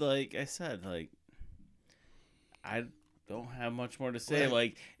movies, like I said, like I don't have much more to say. Right.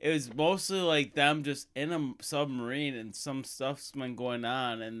 Like it was mostly like them just in a submarine and some stuff's been going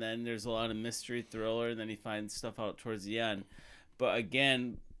on, and then there's a lot of mystery thriller, and then he finds stuff out towards the end. But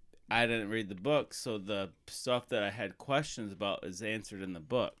again, I didn't read the books, so the stuff that I had questions about is answered in the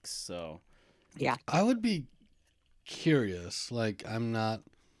books. So I would be curious. Like, I'm not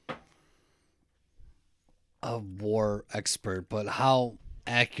a war expert, but how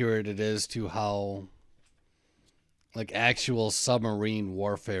accurate it is to how, like, actual submarine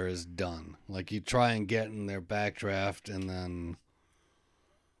warfare is done. Like, you try and get in their backdraft and then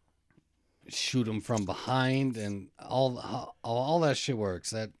shoot them from behind, and all that shit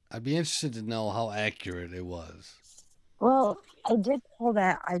works. That I'd be interested to know how accurate it was. Well, I did pull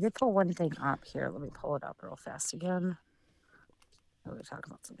one thing up here. Let me pull it up real fast again. We were talking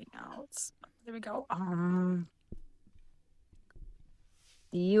about something else. There we go.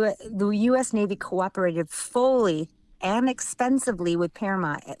 The U.S. Navy cooperated fully and expensively with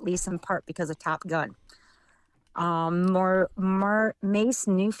Paramount, at least in part because of Top Gun. Mace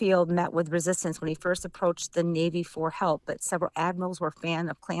Newfield met with resistance when he first approached the Navy for help, but several admirals were fans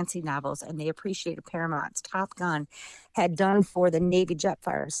of Clancy novels and they appreciated Paramount's Top Gun had done for the Navy jet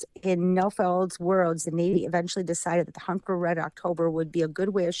fighters. In Neufeld's words, the Navy eventually decided that the Hunt for Red October would be a good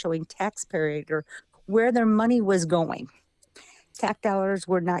way of showing taxpayers where their money was going. Tax dollars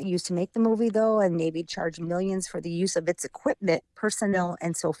were not used to make the movie, though, and Navy charged millions for the use of its equipment, personnel,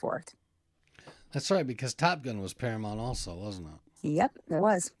 and so forth. That's right, because Top Gun was Paramount also, wasn't it? Yep, it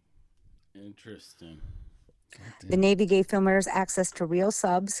was. interesting. The Navy gave filmmakers access to real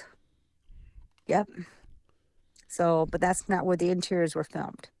subs. Yep. So, but that's not where the interiors were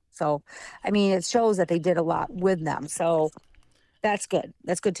filmed. So, I mean, it shows that they did a lot with them. So, that's good.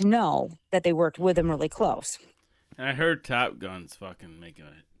 That's good to know that they worked with them really close. And I heard Top Gun's fucking making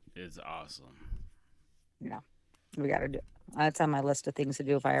it is awesome. Yeah. We got to do. That's on my list of things to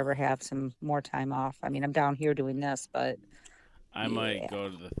do if I ever have some more time off. I mean, I'm down here doing this, but I might yeah, go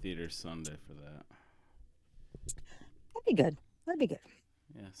to the theater Sunday for that. that'd be good. That'd be good.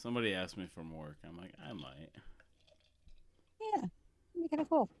 Yeah, somebody asked me from work. I'm like, I might. Yeah, that'd be kind of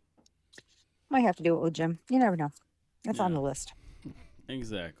cool. Might have to do it with Jim. You never know. It's on Yeah, the list.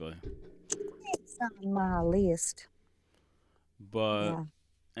 exactly. It's on my list. But Yeah.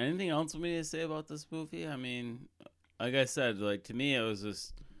 anything else for me to say about this movie? I mean, like I said, like to me, it was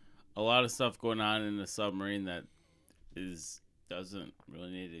just a lot of stuff going on in the submarine that doesn't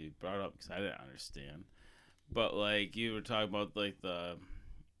really need to be brought up because I didn't understand. But like you were talking about, like um,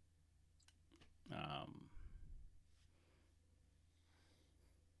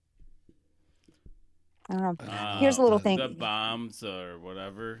 I don't know. Here's a little The, thing. the bombs or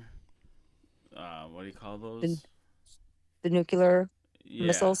whatever. What do you call The, those? the nuclear Yeah,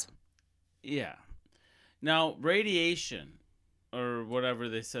 missiles. yeah. Now radiation or whatever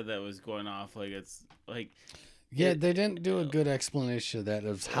they said that was going off, like it's like yeah, it. they didn't do a good explanation of that.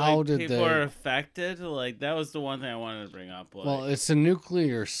 Of how Like did people are they? affected. Like that was the one thing I wanted to bring up. Well, Like it's a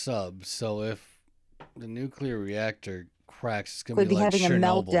nuclear sub, so if the nuclear reactor cracks, it's gonna Could be be like having a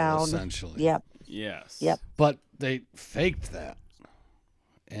Chernobyl, meltdown. essentially. Yep. yes, Yep. But they faked that,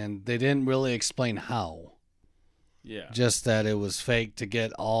 and they didn't really explain how. yeah, Just that it was fake to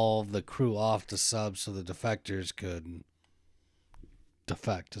get all the crew off the sub, so the defectors could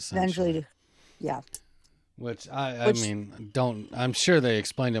defect, essentially. Eventually. Yeah. Which I Which mean, don't. I'm sure they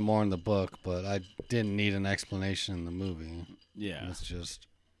explained it more in the book, but I didn't need an explanation in the movie. yeah. It's just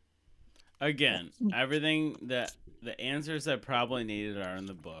Again, everything that the answers I probably needed are in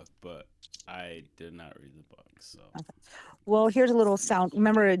the book, but I did not read the book, so Well, here's a little sound.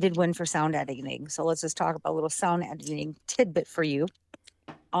 Remember, it did win for sound editing. So let's just talk about a little sound editing tidbit for you.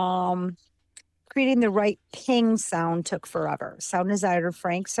 Um, Creating the right ping sound took forever. Sound designer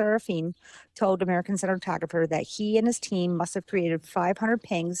Frank Serafine told American cinematographer that he and his team must have created 500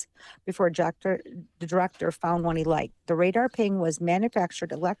 pings before the director found one he liked. The radar ping was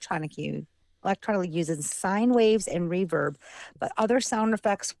manufactured electronically using sine waves and reverb, but other sound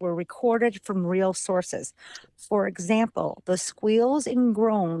effects were recorded from real sources. For example, the squeals and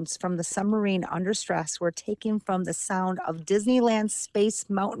groans from the submarine under stress were taken from the sound of Disneyland's Space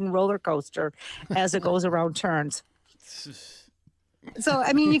Mountain roller coaster as it goes around turns. So,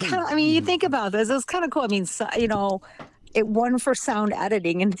 I mean, you think about this, it's kind of cool. I mean, it won for sound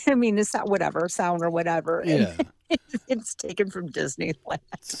editing, and I mean, it's not whatever sound or whatever, and yeah. it's taken from Disneyland.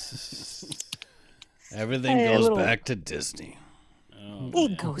 Everything A goes little- back to Disney. oh,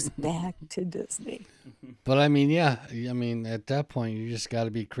 It man. goes back to Disney. But I mean, yeah. I mean, at that point, you just got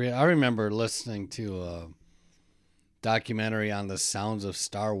to be creative. I remember listening to a documentary on the sounds of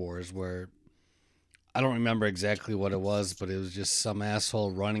Star Wars where I don't remember exactly what it was, but it was just some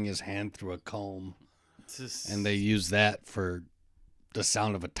asshole running his hand through a comb, and they used that for the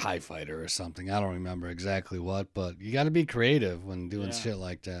sound of a TIE fighter or something. I don't remember exactly what, but you got to be creative when doing Yeah. shit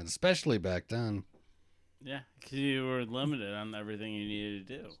like that, especially back then. Yeah, because you were limited on everything you needed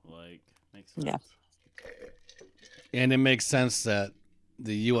to do. Like, makes sense. Yeah. And it makes sense that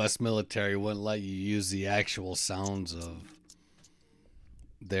the U.S. military wouldn't let you use the actual sounds of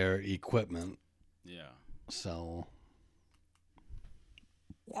their equipment. Yeah. So,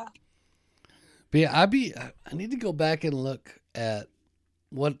 Yeah. but yeah, I need to go back and look at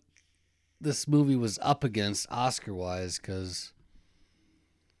what this movie was up against Oscar wise, because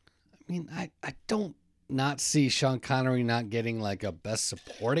I mean, I don't not see Sean Connery not getting like a best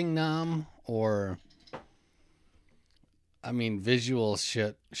supporting nom, or I mean visual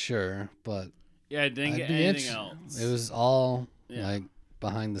shit, sure, but Yeah, I didn't I'd get be anything itch- else. It was all Yeah. like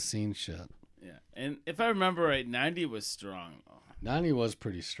behind the scenes shit. Yeah, and if I remember right, 90 was strong. 90 was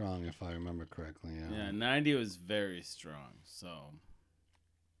pretty strong if I remember correctly. Yeah, 90 was very strong. So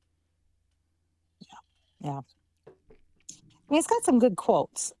I mean, it's got some good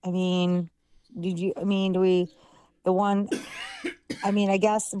quotes. I mean, the one, I mean, I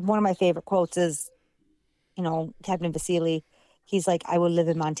guess one of my favorite quotes is, Captain Vasily. He's like, I will live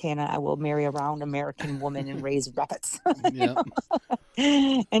in Montana. I will marry a round American woman and raise rabbits. Yep.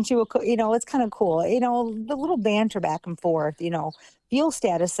 And she will, it's kind of cool. The little banter back and forth, fuel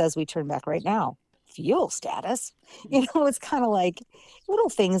status says we turn back right now. Fuel status, it's kind of like little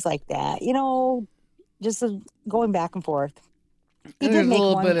things like that, just going back and forth. He And did there's a make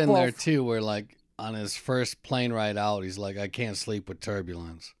little one bit in there quote. too where like on his first plane ride out, he's like, I can't sleep with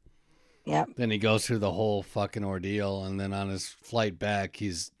turbulence. Yep. Then he goes through the whole fucking ordeal, and then on his flight back,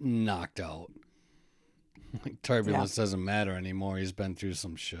 he's knocked out. Like turbulence doesn't matter anymore. He's been through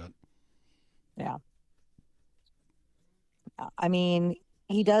some shit. Yeah. I mean,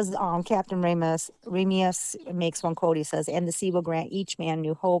 he does. Captain Remus makes one quote. He says, "And the sea will grant each man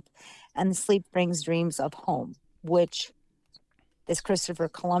new hope, and the sleep brings dreams of home." Which is Christopher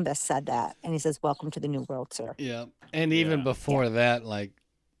Columbus said that, and he says, "Welcome to the New World, sir." Yeah. And even Yeah. before that, like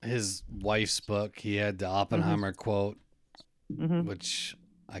his wife's book, he had the Oppenheimer quote, Hmm. which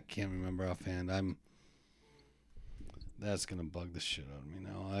I can't remember offhand. That's gonna bug the shit out of me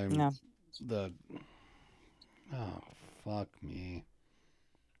now. No. Oh, fuck me.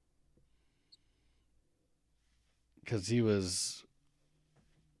 Because he was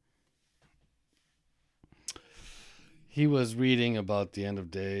reading about the end of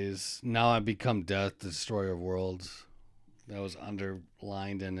days. Now I become death, the destroyer of worlds. That was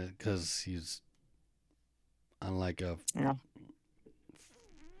underlined in it because he's on like a Yeah.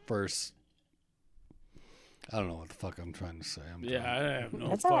 first. I don't know what the fuck I'm trying to say. Yeah, I have no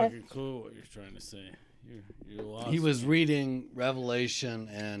That's all right. fucking clue what you're trying to say. You're lost. He was reading Revelation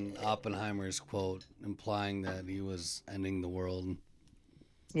and Oppenheimer's quote, implying that he was ending the world.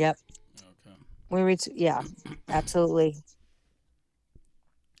 Yep. Okay. We reach. Yeah. Absolutely.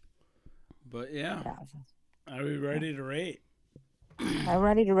 But yeah, Yeah. are we ready to rate? I'm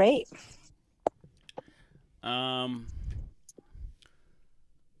ready to rate. I'm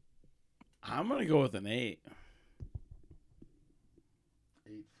gonna go with an 8.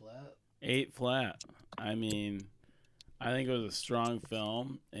 8 flat. 8 flat. I mean, I think it was a strong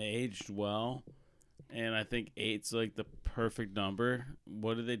film. It aged well, and I think 8's like the perfect number.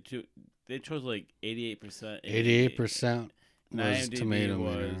 What did they do? They chose like 88%. 88% was IMDb tomato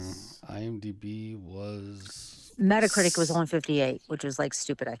meter. was- IMDb was. Metacritic was only 58, which was like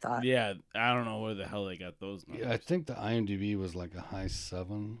stupid. I thought. Yeah, I don't know where the hell they got those numbers. Yeah, I think the IMDb was like a high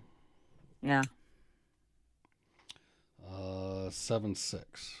 7. Yeah.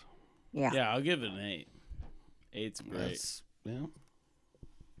 7.6. Yeah. Yeah, I'll give it an 8. 8's great. That's, yeah.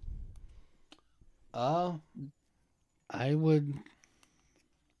 I would.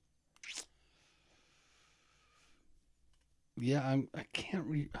 Yeah, I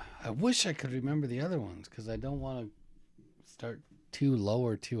can't I wish I could remember the other ones because I don't want to start too low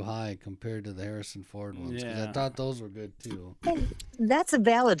or too high compared to the Harrison Ford ones because I Yeah. thought those were good too. That's a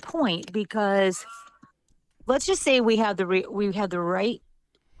valid point because let's just say we have the right.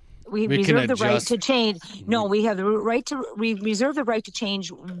 We We can reserve the right adjust. to change. No, we have the right to. We reserve the right to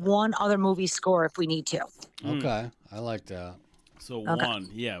change one other movie's score if we need to. Okay, I like that. So Okay. 1.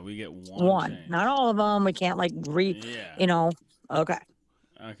 Yeah, we get one. One, change. not all of them. We can't like Yeah. You know. Okay.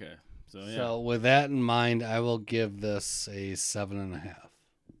 Okay. So yeah. So with that in mind, I will give this a 7.5.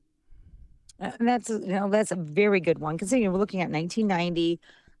 And that's a very good one considering we're looking at 1990,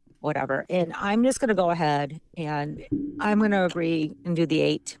 whatever. And I'm just gonna go ahead and I'm gonna agree and do the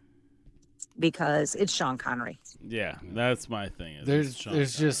 8 because it's Sean Connery. Yeah, that's my thing. is There's it's Sean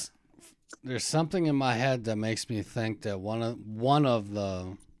there's Connery. just there's something in my head that makes me think that one of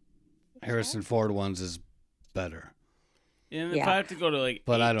the Harrison Ford ones is better. And if Yeah. I have to go to like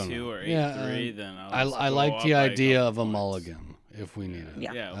But 8-2 I don't know. or 8-3, Yeah, then I I'll like go the up by idea couple of a points. mulligan if we need it.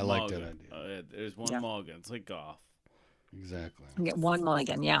 Yeah. Yeah, I like that mulligan. idea. There's one Yeah. mulligan. It's like golf. Exactly. Get one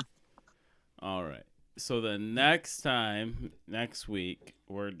mulligan, yeah. All right. So the next week,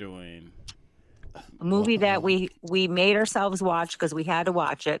 we're doing. A movie that we made ourselves watch because we had to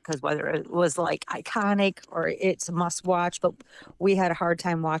watch it because whether it was like iconic or it's a must watch, but we had a hard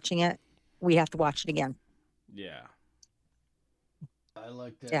time watching it. We have to watch it again. Yeah. I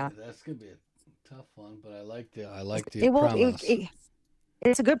like that. Yeah. That's gonna be a tough one, but I like the It will. premise.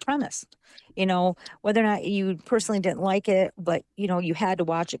 It's a good premise, whether or not you personally didn't like it, but you had to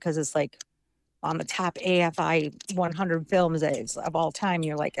watch it because it's like on the top AFI 100 films of all time.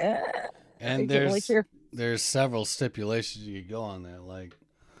 You're like, I And can't really care. there's several stipulations you could go on that. Like,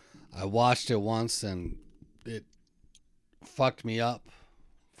 I watched it once and it fucked me up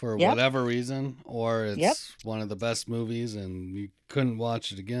for Yep. whatever reason, or it's Yep. one of the best movies and you couldn't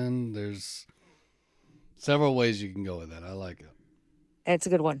watch it again. There's several ways you can go with that. I like it. It's a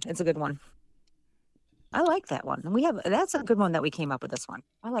good one. It's a good one. I like that one. And that's a good one that we came up with this one.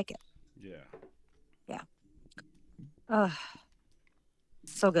 I like it. Yeah.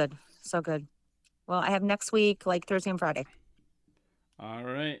 So good. So good. Well, I have next week, like Thursday and Friday. All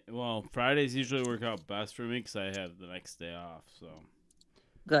right. Well, Fridays usually work out best for me because I have the next day off. So.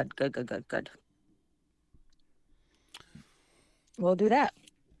 Good. We'll do that.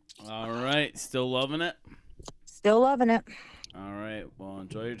 All right. Still loving it. Still loving it. All right. Well,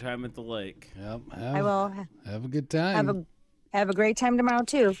 enjoy your time at the lake. Yep. I will Have a good time. have a great time tomorrow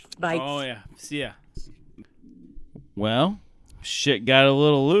too. Bye. Oh yeah. See ya. Well, shit got a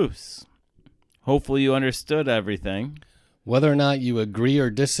little loose. Hopefully you understood everything. Whether or not you agree or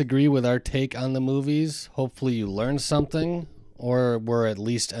disagree with our take on the movies, hopefully you learned something or were at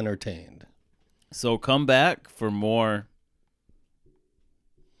least entertained. So come back for more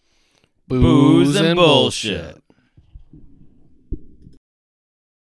Booze and bullshit.